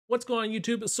What's going on,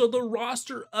 YouTube? So the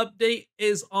roster update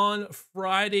is on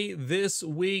Friday this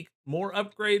week. More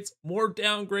upgrades, more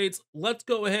downgrades. Let's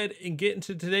go ahead and get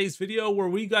into today's video where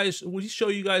we show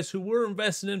you guys who we're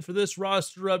investing in for this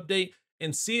roster update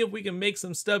and see if we can make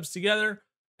some stubs together.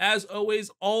 As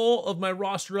always, all of my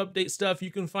roster update stuff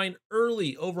you can find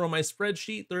early over on my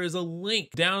spreadsheet. There is a link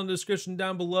down in the description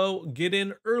down below. Get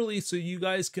in early so you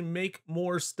guys can make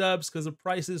more stubs because the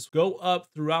prices go up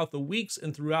throughout the weeks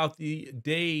and throughout the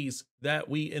days that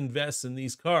we invest in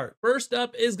these cards. First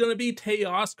up is going to be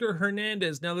Teoscar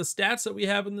Hernandez. Now, the stats that we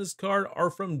have in this card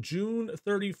are from June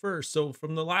 31st. So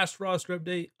from the last roster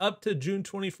update up to June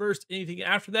 21st, anything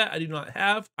after that, I do not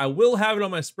have. I will have it on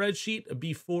my spreadsheet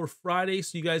before Friday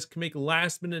so you guys can make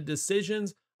last minute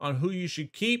decisions on who you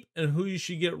should keep and who you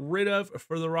should get rid of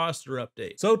for the roster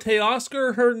update. So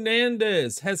Teoscar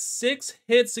Hernandez has 6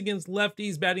 hits against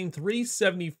lefties, batting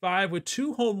 .375 with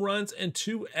 2 home runs and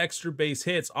 2 extra base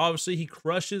hits. Obviously, he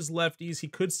crushes lefties. He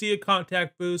could see a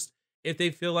contact boost if they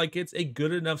feel like it's a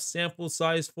good enough sample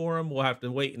size for him. We'll have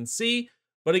to wait and see.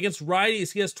 But against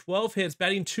righties, he has 12 hits,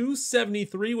 batting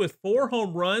 .273 with 4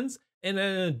 home runs and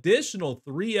an additional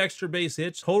 3 extra base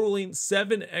hits, totaling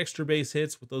 7 extra base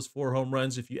hits with those 4 home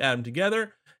runs if you add them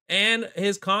together. And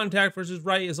his contact versus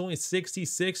right is only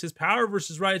 66. His power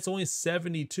versus right is only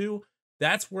 72.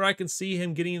 That's where I can see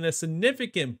him getting a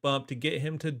significant bump to get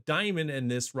him to diamond in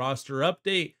this roster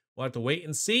update. We'll have to wait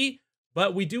and see.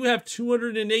 But we do have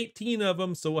 218 of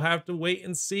them, so we'll have to wait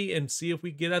and see if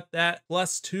we get at that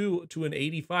 +2 to an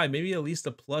 85, maybe at least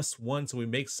a +1, so we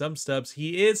make some stubs.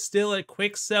 He is still at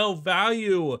quick sell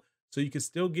value, so you can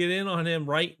still get in on him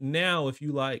right now if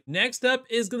you like. Next up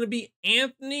is going to be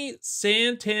Anthony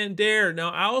Santander.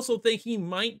 Now, I also think he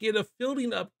might get a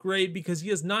fielding upgrade because he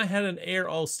has not had an error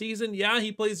all season. Yeah,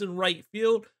 he plays in right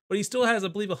field, but he still has, I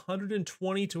believe,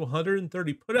 120 to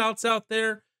 130 putouts out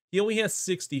there. He only has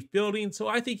 60 fielding, so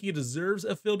I think he deserves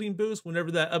a fielding boost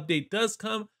whenever that update does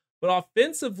come. But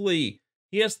offensively,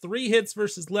 he has 3 hits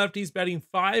versus lefties, batting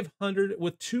 .500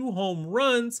 with 2 home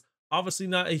runs. Obviously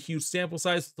not a huge sample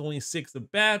size with only 6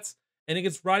 at-bats. And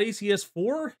against righties, he has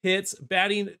 4 hits,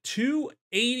 batting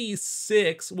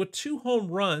 .286 with 2 home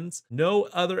runs, no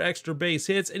other extra base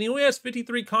hits. And he only has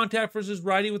 53 contact versus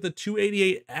righty with a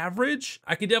 .288 average.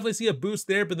 I could definitely see a boost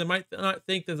there, but they might not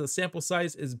think that the sample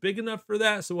size is big enough for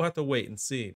that, so we'll have to wait and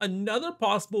see. Another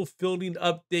possible fielding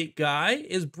update guy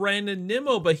is Brandon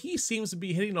Nimmo, but he seems to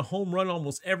be hitting a home run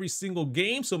almost every single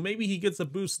game, so maybe he gets a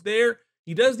boost there.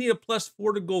 He does need a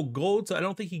 +4 to go gold, so I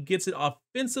don't think he gets it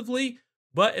offensively.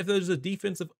 But if there's a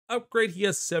defensive upgrade, he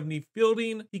has 70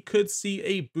 fielding. He could see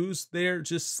a boost there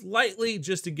just slightly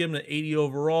just to give him an 80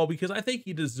 overall because I think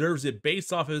he deserves it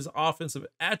based off his offensive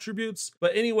attributes.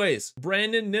 But anyways,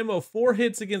 Brandon Nimmo, 4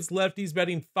 hits against lefties,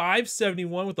 batting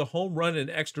 .571 with a home run and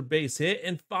an extra base hit,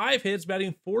 and 5 hits,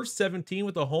 batting .417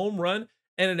 with a home run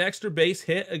and an extra base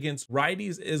hit against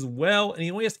righties as well. And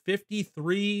he only has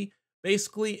 53.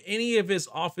 Basically, any of his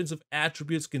offensive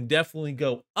attributes can definitely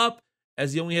go up,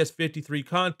 as he only has 53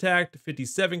 contact,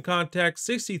 57 contact,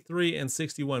 63, and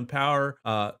 61 power.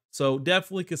 So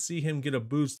definitely could see him get a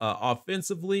boost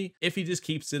offensively if he just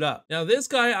keeps it up. Now, this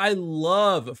guy I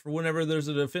love for whenever there's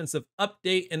a defensive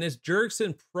update, and it's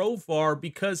Jurickson Profar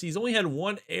because he's only had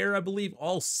 1 error, I believe,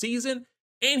 all season,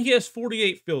 and he has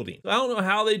 48 fielding. So I don't know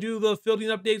how they do the fielding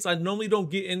updates. I normally don't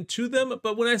get into them,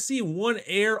 but when I see 1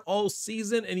 error all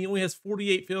season and he only has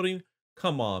 48 fielding,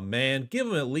 come on, man, give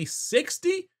him at least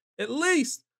 60. At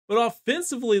least. But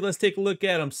offensively, let's take a look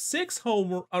at him. 6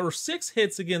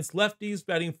 hits against lefties,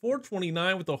 batting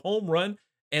 .429 with a home run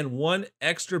and 1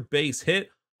 extra base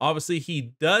hit. Obviously,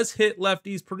 he does hit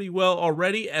lefties pretty well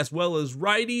already, as well as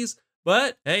righties.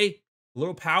 But hey, a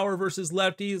little power versus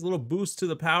lefties, a little boost to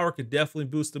the power could definitely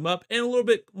boost him up, and a little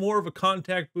bit more of a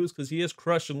contact boost because he is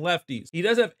crushing lefties. He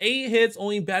does have 8 hits,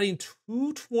 only batting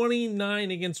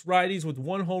 .229 against righties with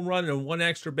 1 home run and 1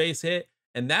 extra base hit.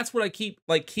 And that's what I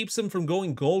keeps him from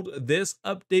going gold this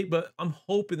update, but I'm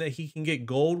hoping that he can get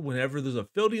gold whenever there's a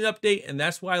fielding update. And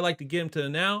that's why I like to get him to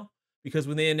now, because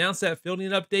when they announce that fielding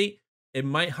update, it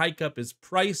might hike up his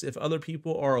price if other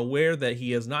people are aware that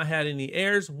he has not had any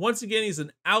errors. Once again, he's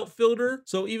an outfielder,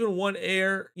 so even 1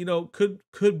 error, you know,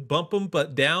 could bump him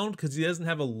but down because he doesn't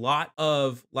have a lot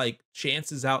of like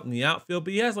chances out in the outfield,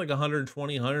 but he has like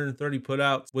 120, 130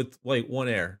 putouts with like 1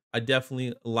 error. I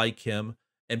definitely like him.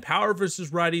 And power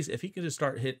versus righties, if he can just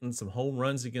start hitting some home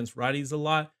runs against righties a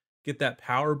lot, get that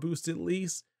power boost at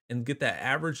least, and get that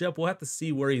average up. We'll have to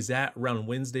see where he's at around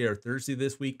Wednesday or Thursday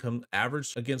this week come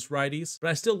average against righties,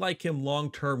 but I still like him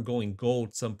long-term going gold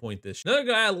at some point this year.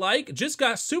 Another guy I like just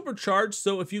got supercharged,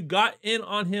 so if you got in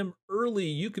on him early,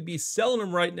 you could be selling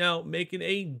him right now, making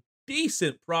a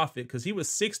decent profit because he was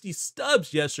 60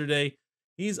 stubs yesterday.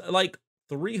 He's like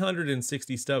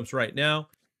 360 stubs right now,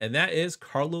 and that is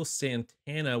Carlos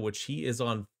Santana, which he is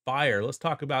on fire. Let's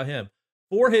talk about him.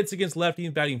 4 hits against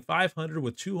lefties, batting 500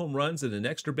 with 2 home runs and an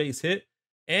extra base hit.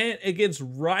 And against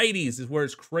righties is where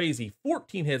it's crazy.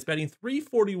 14 hits, batting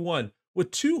 341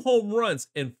 with 2 home runs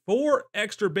and 4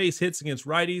 extra base hits against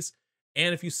righties.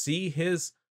 And if you see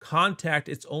his contact,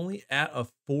 it's only at a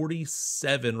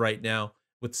 47 right now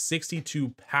with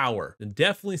 62 power. And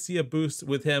definitely see a boost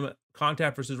with him,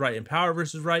 contact versus right and power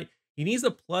versus right. He needs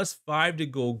a +5 to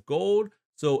go gold.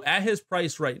 So at his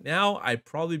price right now, I'd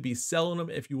probably be selling him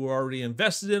if you were already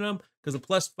invested in him, because a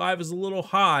 +5 is a little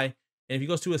high. And if he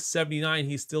goes to a 79,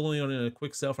 he's still only on a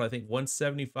quick sell for I think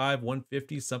 175,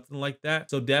 150, something like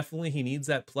that. So definitely he needs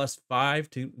that +5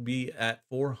 to be at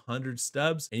 400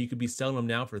 stubs, and you could be selling him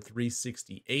now for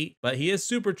 368. But he is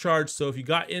supercharged, so if you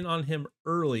got in on him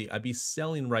early, I'd be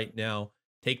selling right now,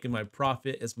 taking my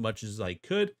profit as much as I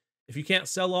could. If you can't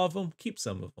sell all of them, keep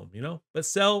some of them, you know, but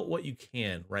sell what you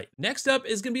can, right? Next up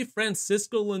is going to be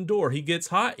Francisco Lindor. He gets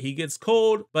hot, he gets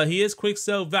cold, but he is quick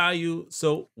sell value,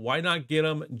 so why not get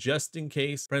him just in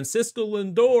case? Francisco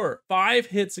Lindor, 5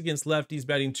 hits against lefties,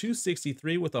 batting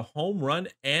 263 with a home run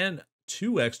and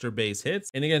 2 extra base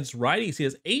hits. And against righties, he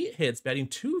has 8 hits, batting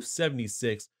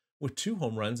 276 with 2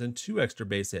 home runs and 2 extra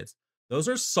base hits. Those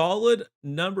are solid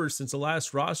numbers since the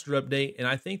last roster update, and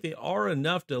I think they are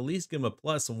enough to at least give him a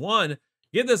 +1.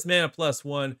 Give this man a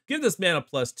 +1. Give this man a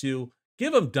 +2.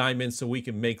 Give him diamonds so we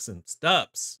can make some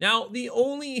stubs. Now, the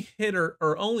only hitter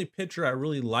or only pitcher I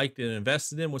really liked and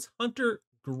invested in was Hunter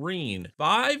Green.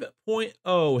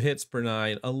 5.0 hits per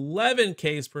 9, 11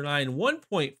 Ks per 9,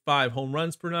 1.5 home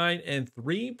runs per 9, and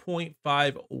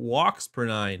 3.5 walks per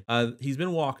 9. He's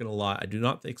been walking a lot. I do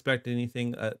not expect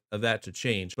anything of that to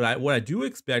change. But what I do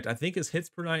expect, I think his hits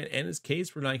per 9 and his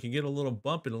Ks per 9 can get a little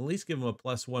bump and at least give him a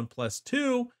 +1,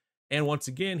 +2. And once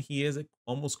again, he is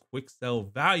almost quick sell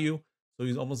value. So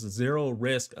he's almost 0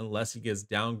 risk unless he gets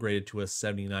downgraded to a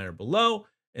 79 or below.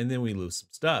 And then we lose some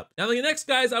stuff. Now, the next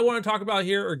guys I want to talk about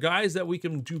here are guys that we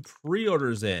can do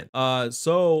pre-orders in.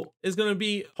 So it's going to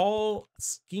be Paul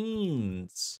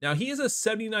Skeens. Now, he is a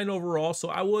 79 overall, so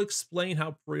I will explain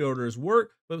how pre-orders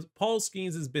work. But Paul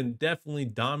Skeens has been definitely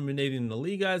dominating the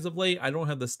league as of late. I don't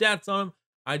have the stats on him.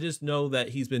 I just know that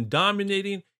he's been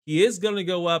dominating. He is going to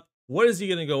go up. What is he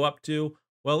going to go up to?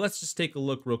 Well, let's just take a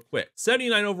look real quick.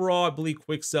 79 overall, I believe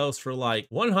quick sells for like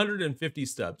 150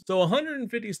 stubs. So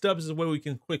 150 stubs is what we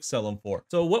can quick sell him for.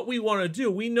 So what we want to do,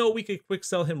 we know we could quick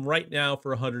sell him right now for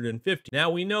 150.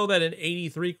 Now we know that an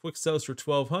 83 quick sells for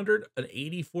 1200, an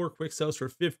 84 quick sells for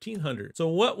 1500. So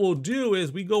what we'll do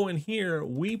is we go in here,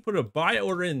 we put a buy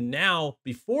order in now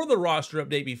before the roster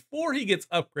update, before he gets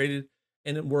upgraded.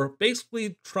 And we're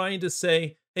basically trying to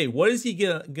say, hey, what is he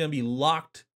going to be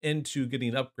locked into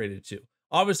getting upgraded to?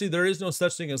 Obviously, there is no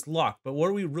such thing as lock, but what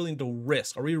are we willing to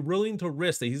risk? Are we willing to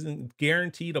risk that he's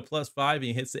guaranteed a +5 and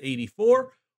he hits the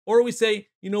 84? Or we say,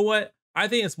 you know what? I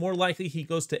think it's more likely he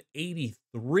goes to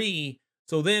 83.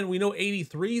 So then we know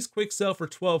 83's quick sell for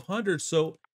 1200.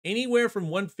 So anywhere from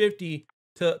 150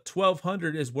 to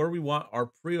 1200 is where we want our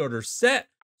pre-order set.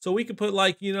 So we could put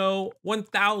like, you know,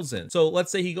 1000. So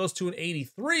let's say he goes to an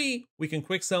 83, we can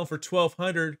quick sell for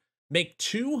 1200. Make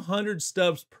 200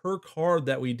 stubs per card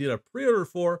that we did a pre-order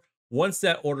for once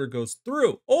that order goes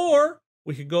through. Or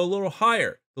we could go a little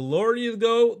higher. The lower you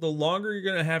go, the longer you're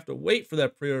going to have to wait for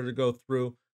that pre-order to go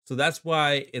through. So that's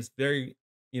why it's very,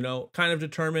 you know, kind of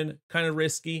determined, kind of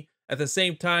risky. At the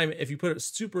same time, if you put it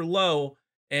super low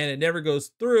and it never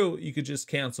goes through, you could just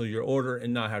cancel your order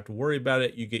and not have to worry about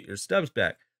it. You get your stubs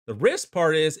back. The risk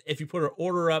part is if you put an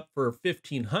order up for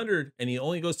 1500 and he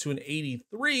only goes to an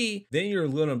 83, then you're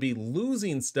going to be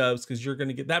losing stubs because you're going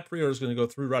to get that pre-order is going to go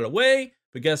through right away.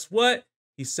 But guess what?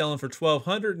 He's selling for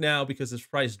 1200 now because his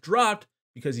price dropped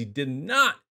because he did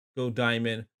not go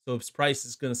diamond. So his price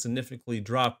is going to significantly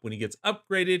drop when he gets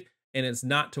upgraded, and it's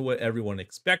not to what everyone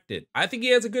expected. I think he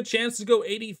has a good chance to go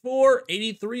 84,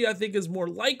 83 I think is more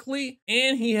likely,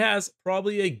 and he has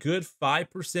probably a good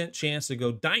 5% chance to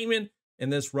go diamond in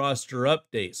this roster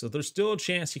update. So there's still a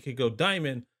chance he could go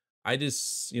diamond. I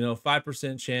just, you know,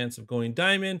 5% chance of going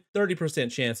diamond,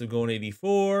 30% chance of going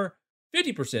 84,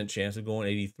 50% chance of going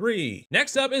 83.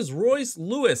 Next up is Royce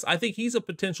Lewis. I think he's a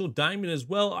potential diamond as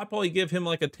well. I'll probably give him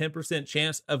like a 10%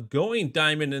 chance of going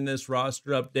diamond in this roster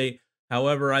update.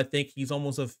 However, I think he's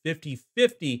almost a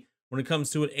 50-50 when it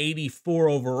comes to an 84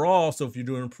 overall. So if you're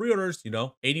doing pre-orders, you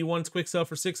know, 81's quick sell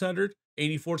for 600,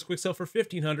 84's quick sell for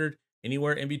 1500.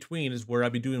 Anywhere in between is where I'll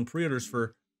be doing pre-orders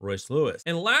for Royce Lewis.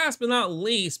 And last but not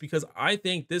least, because I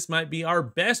think this might be our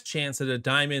best chance at a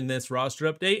diamond in this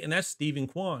roster update, and that's Steven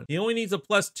Kwan. He only needs a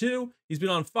 +2. He's been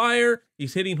on fire.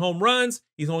 He's hitting home runs.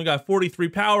 He's only got 43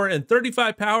 power and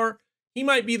 35 power. He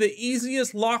might be the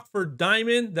easiest lock for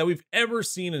diamond that we've ever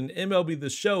seen in MLB The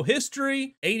Show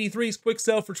history. 83's quick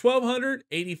sell for 1200,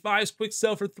 85's quick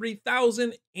sell for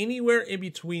 3000. Anywhere in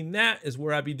between that is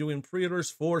where I'll be doing pre-orders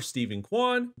for Steven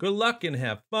Kwan. Good luck and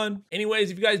have fun.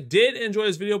 Anyways, if you guys did enjoy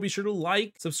this video, be sure to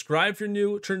like, subscribe if you're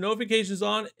new, turn notifications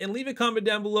on, and leave a comment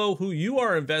down below who you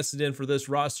are invested in for this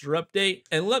roster update.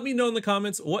 And let me know in the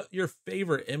comments what your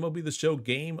favorite MLB The Show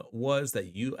game was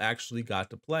that you actually got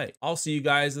to play. I'll see you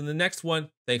guys in the next one.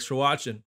 Thanks for watching.